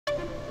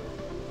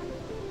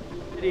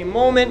At a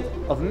moment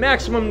of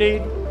maximum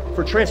need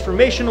for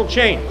transformational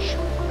change,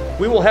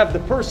 we will have the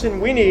person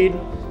we need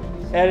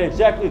at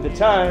exactly the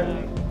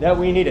time that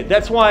we need it.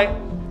 That's why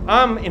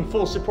I'm in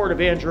full support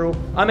of Andrew.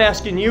 I'm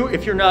asking you,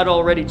 if you're not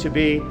already to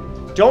be,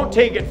 don't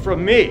take it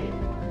from me.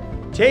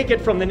 Take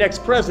it from the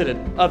next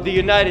president of the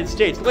United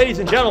States. Ladies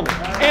and gentlemen,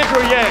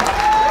 Andrew Yang.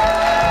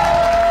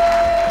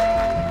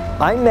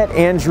 I met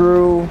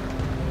Andrew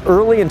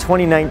early in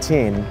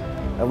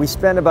 2019. We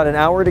spent about an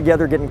hour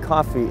together getting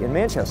coffee in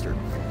Manchester.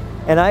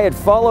 And I had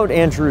followed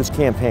Andrew's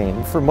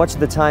campaign for much of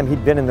the time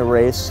he'd been in the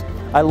race.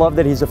 I love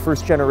that he's a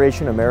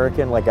first-generation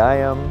American like I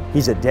am.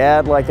 He's a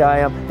dad like I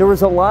am. There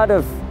was a lot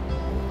of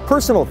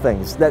personal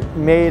things that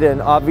made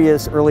an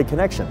obvious early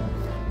connection.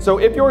 So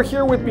if you're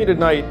here with me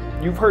tonight,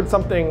 you've heard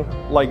something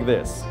like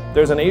this.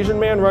 There's an Asian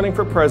man running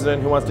for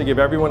president who wants to give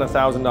everyone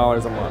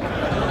 $1,000 a month.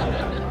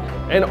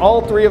 And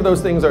all three of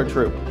those things are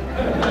true.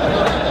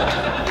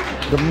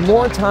 The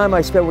more time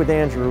I spent with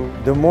Andrew,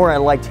 the more I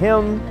liked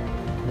him,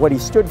 what he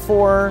stood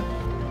for,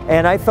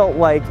 and I felt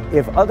like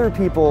if other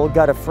people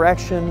got a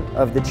fraction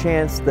of the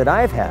chance that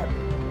I've had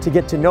to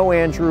get to know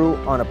Andrew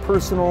on a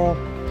personal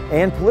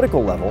and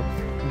political level,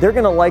 they're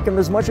going to like him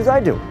as much as I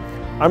do.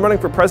 I'm running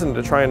for president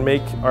to try and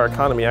make our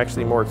economy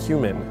actually more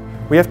human.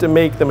 We have to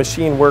make the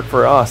machine work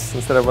for us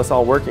instead of us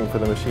all working for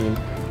the machine,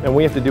 and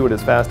we have to do it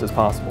as fast as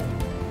possible.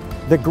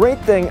 The great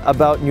thing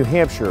about New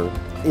Hampshire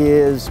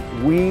is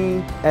we,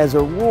 as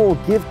a rule,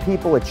 give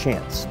people a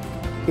chance.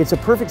 It's a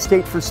perfect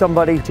state for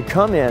somebody to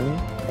come in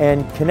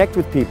and connect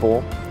with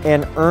people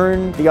and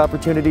earn the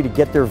opportunity to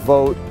get their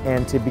vote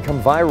and to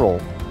become viral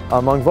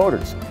among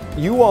voters.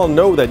 You all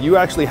know that you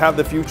actually have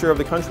the future of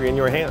the country in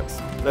your hands.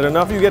 That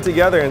enough of you get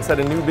together and set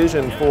a new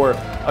vision for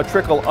a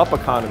trickle-up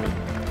economy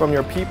from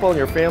your people and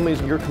your families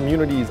and your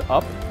communities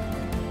up.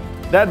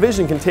 That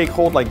vision can take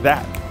hold like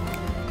that.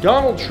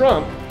 Donald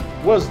Trump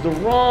was the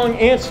wrong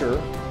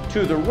answer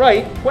to the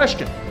right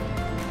question.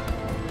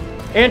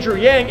 Andrew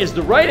Yang is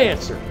the right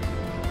answer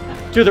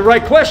to the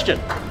right question.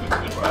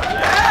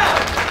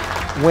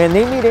 When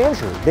they meet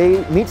Andrew,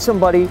 they meet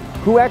somebody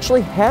who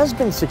actually has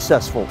been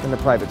successful in the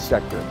private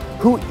sector,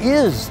 who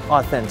is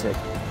authentic,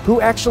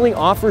 who actually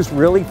offers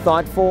really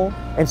thoughtful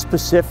and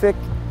specific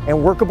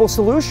and workable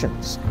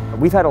solutions.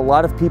 We've had a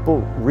lot of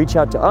people reach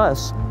out to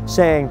us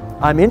saying,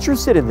 I'm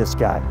interested in this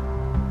guy.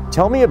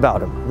 Tell me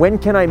about him. When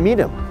can I meet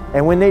him?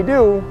 And when they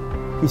do,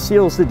 he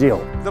seals the deal.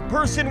 The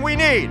person we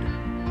need,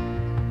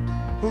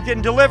 who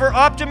can deliver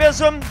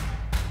optimism,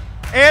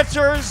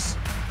 answers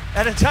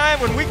at a time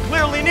when we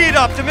clearly need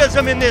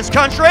optimism in this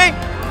country,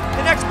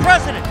 the next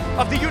president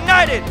of the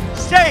United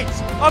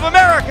States of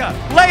America.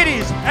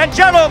 Ladies and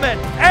gentlemen,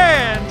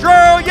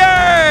 Andrew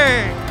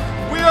Yang.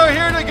 We are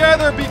here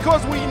together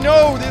because we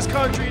know this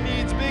country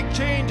needs big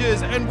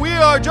changes, and we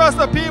are just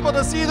the people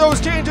to see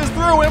those changes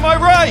through. Am I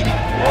right?